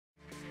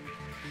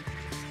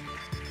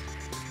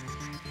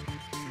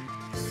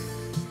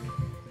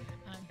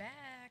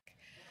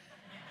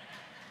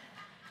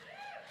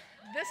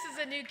this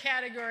is a new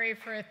category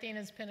for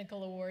Athena's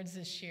Pinnacle Awards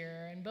this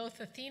year, and both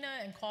Athena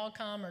and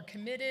Qualcomm are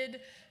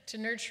committed to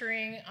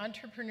nurturing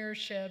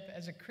entrepreneurship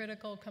as a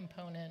critical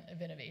component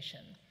of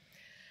innovation.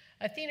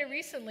 Athena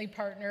recently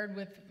partnered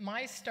with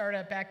My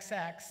Startup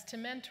XX to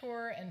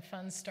mentor and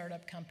fund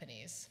startup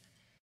companies.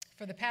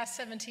 For the past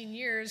 17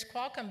 years,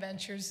 Qualcomm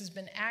Ventures has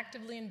been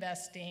actively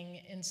investing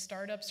in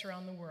startups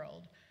around the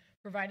world,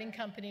 providing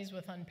companies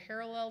with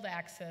unparalleled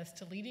access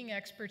to leading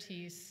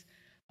expertise,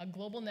 a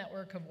global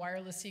network of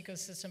wireless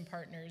ecosystem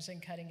partners,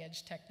 and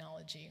cutting-edge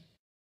technology.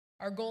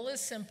 Our goal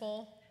is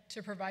simple: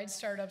 to provide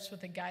startups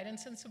with the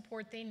guidance and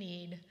support they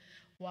need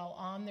while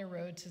on their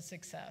road to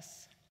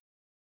success.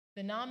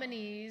 The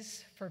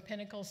nominees for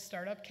Pinnacle's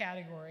startup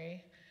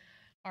category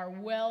are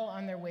well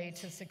on their way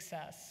to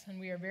success, and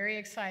we are very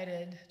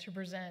excited to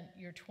present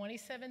your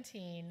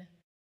 2017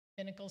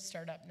 Pinnacle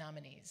Startup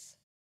nominees.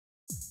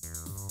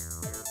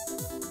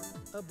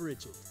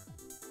 Abridged,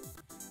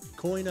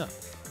 Coin Up,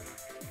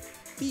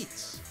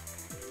 Beats,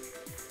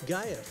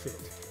 Gaia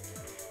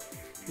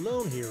Fit,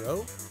 Lone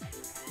Hero,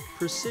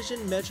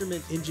 Precision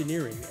Measurement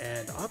Engineering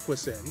and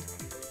Aquasend,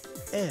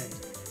 and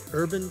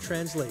Urban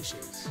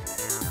Translations.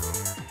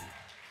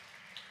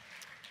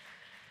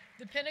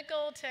 The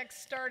Pinnacle Tech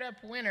Startup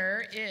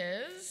winner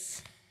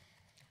is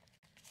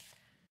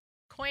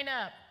Coin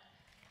Up.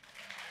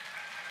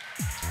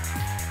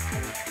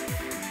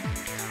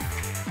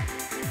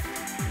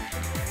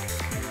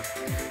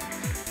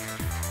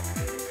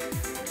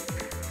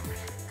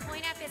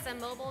 Is a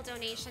mobile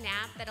donation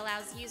app that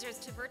allows users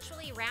to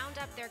virtually round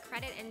up their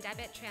credit and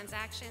debit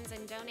transactions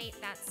and donate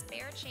that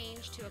spare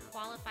change to a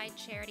qualified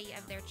charity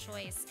of their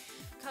choice.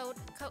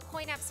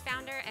 CoinUp's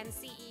founder and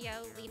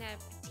CEO, Lena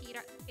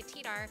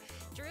Tidar,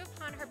 drew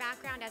upon her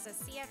background as a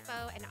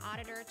CFO and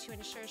auditor to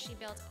ensure she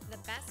built the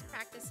best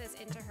practices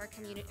into her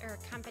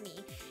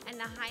company and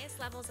the highest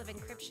levels of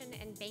encryption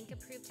and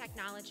bank-approved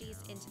technologies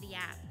into the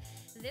app.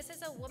 This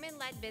is a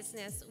woman-led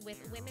business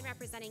with women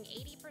representing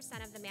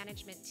 80% of the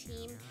management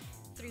team.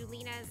 Through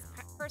Lena's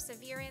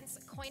perseverance,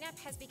 CoinUp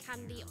has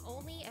become the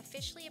only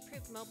officially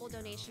approved mobile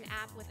donation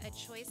app with a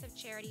choice of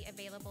charity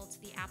available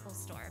to the Apple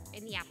Store,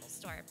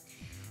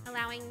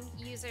 Allowing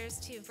users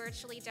to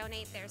virtually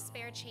donate their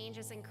spare change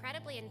is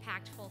incredibly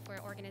impactful for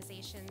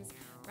organizations.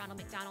 Ronald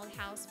McDonald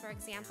House, for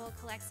example,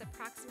 collects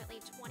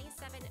approximately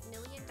 $27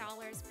 million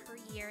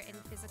per year in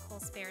physical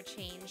spare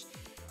change.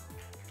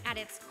 At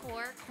its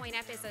core,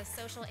 CoinUp is a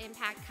social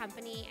impact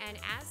company and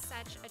as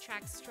such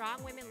attracts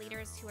strong women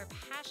leaders who are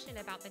passionate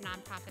about the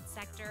nonprofit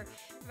sector,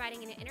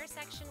 providing an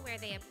intersection where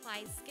they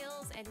apply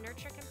skills and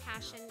nurture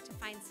compassion to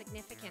find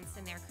significance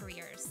in their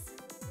careers.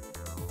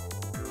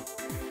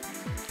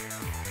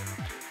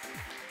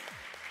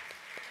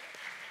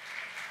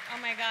 Oh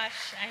my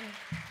gosh,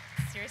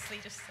 I'm seriously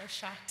just so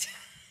shocked.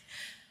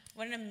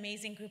 What an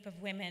amazing group of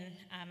women.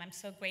 I'm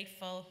so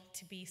grateful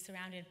to be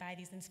surrounded by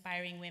these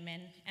inspiring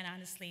women. And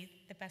honestly,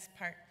 the best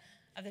part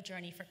of the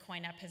journey for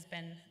CoinUp has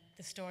been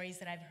the stories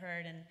that I've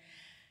heard and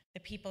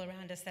the people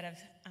around us that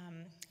have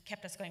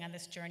kept us going on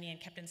this journey and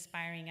kept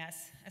inspiring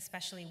us,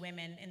 especially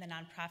women in the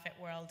nonprofit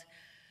world.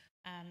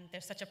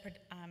 There's such a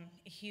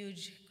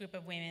huge group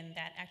of women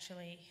that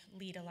actually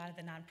lead a lot of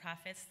the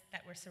nonprofits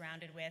that we're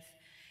surrounded with.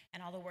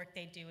 And all the work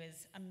they do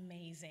is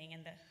amazing,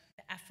 and the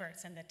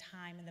efforts and the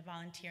time and the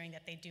volunteering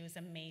that they do is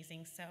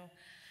amazing. So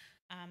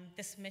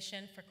this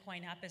mission for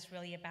CoinUp is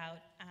really about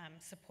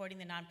supporting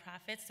the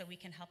nonprofits so we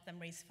can help them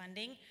raise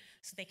funding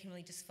so they can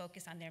really just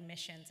focus on their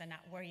missions and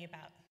not worry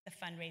about the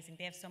fundraising.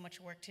 They have so much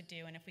work to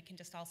do, and if we can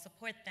just all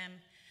support them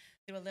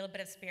through a little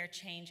bit of spare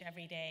change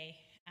every day,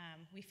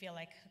 we feel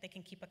like they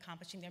can keep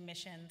accomplishing their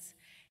missions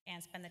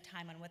and spend the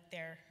time on what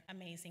they're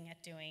amazing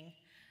at doing.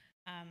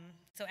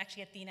 So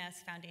actually Athena's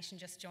foundation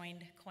just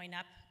joined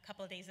CoinUp a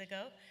couple of days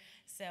ago.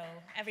 So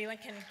everyone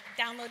can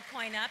download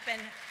CoinUp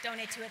and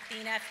donate to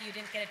Athena if you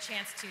didn't get a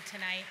chance to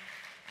tonight.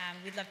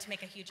 We'd love to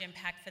make a huge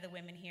impact for the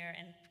women here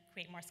and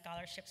create more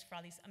scholarships for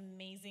all these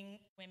amazing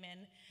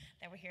women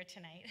that were here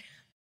tonight.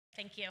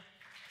 Thank you.